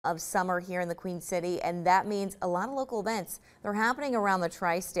of summer here in the Queen City, and that means a lot of local events. They're happening around the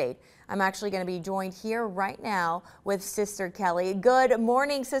tri-state. I'm actually going to be joined here right now with Sister Keli. Good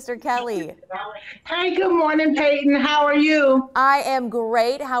morning, Sister Keli. Hey, good morning, Peyton. How are you? I am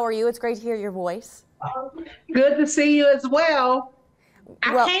great. How are you? It's great to hear your voice. Good to see you as well.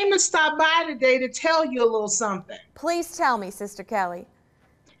 I Well, came to stop by today to tell you a little something. please tell me, Sister Keli.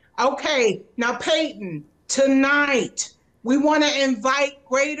 Okay, now, Peyton, tonight we want to invite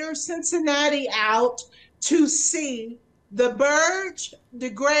Greater Cincinnati out to see the Burge,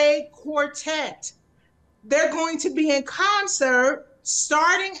 Degreg quartet. They're going to be in concert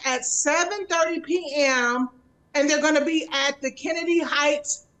starting at 7:30 p.m. and they're going to be at the Kennedy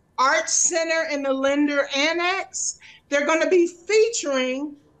Heights Arts Center in the Linder Annex. They're going to be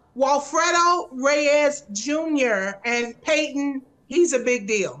featuring Walfredo Reyes Jr. and Peyton. He's a big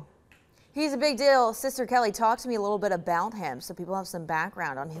deal. He's a big deal. Sister Keli, talk to me a little bit about him so people have some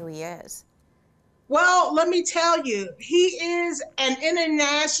background on who he is. Well, let me tell you, he is an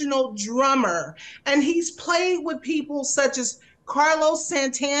international drummer, and he's played with people such as Carlos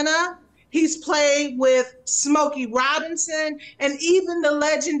Santana. He's played with Smokey Robinson and even the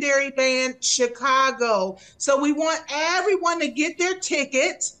legendary band Chicago. So we want everyone to get their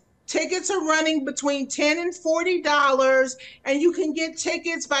tickets. Tickets are running between $10 and $40, and you can get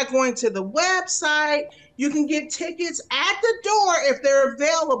tickets by going to the website. You can get tickets at the door if they're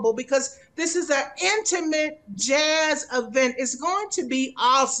available, because this is an intimate jazz event. It's going to be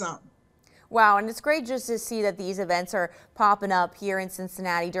awesome. Wow, and it's great just to see that these events are popping up here in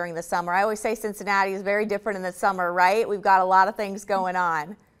Cincinnati during the summer. I always say Cincinnati is very different in the summer, right? We've got a lot of things going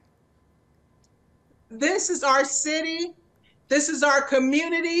on. This is our city, this is our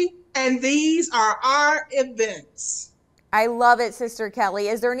community, and these are our events. I love it, Sister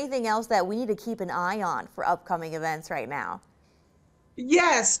Keli. Is there anything else that we need to keep an eye on for upcoming events right now?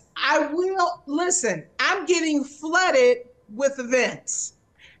 Yes, I will. Listen, I'm getting flooded with events.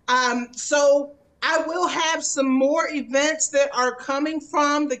 So I will have some more events that are coming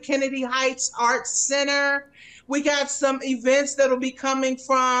from the Kennedy Heights Arts Center. We got some events that'll be coming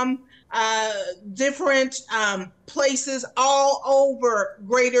from different places all over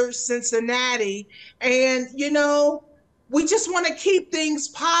Greater Cincinnati. And, you know, we just want to keep things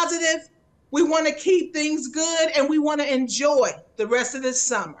positive. We want to keep things good, and we want to enjoy the rest of this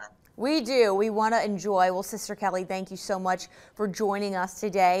summer. We do. We want to enjoy. Well, Sister Keli, thank you so much for joining us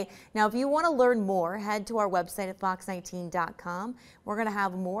today. Now, if you want to learn more, head to our website at fox19.com. We're going to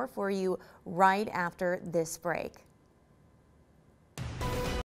have more for you right after this break.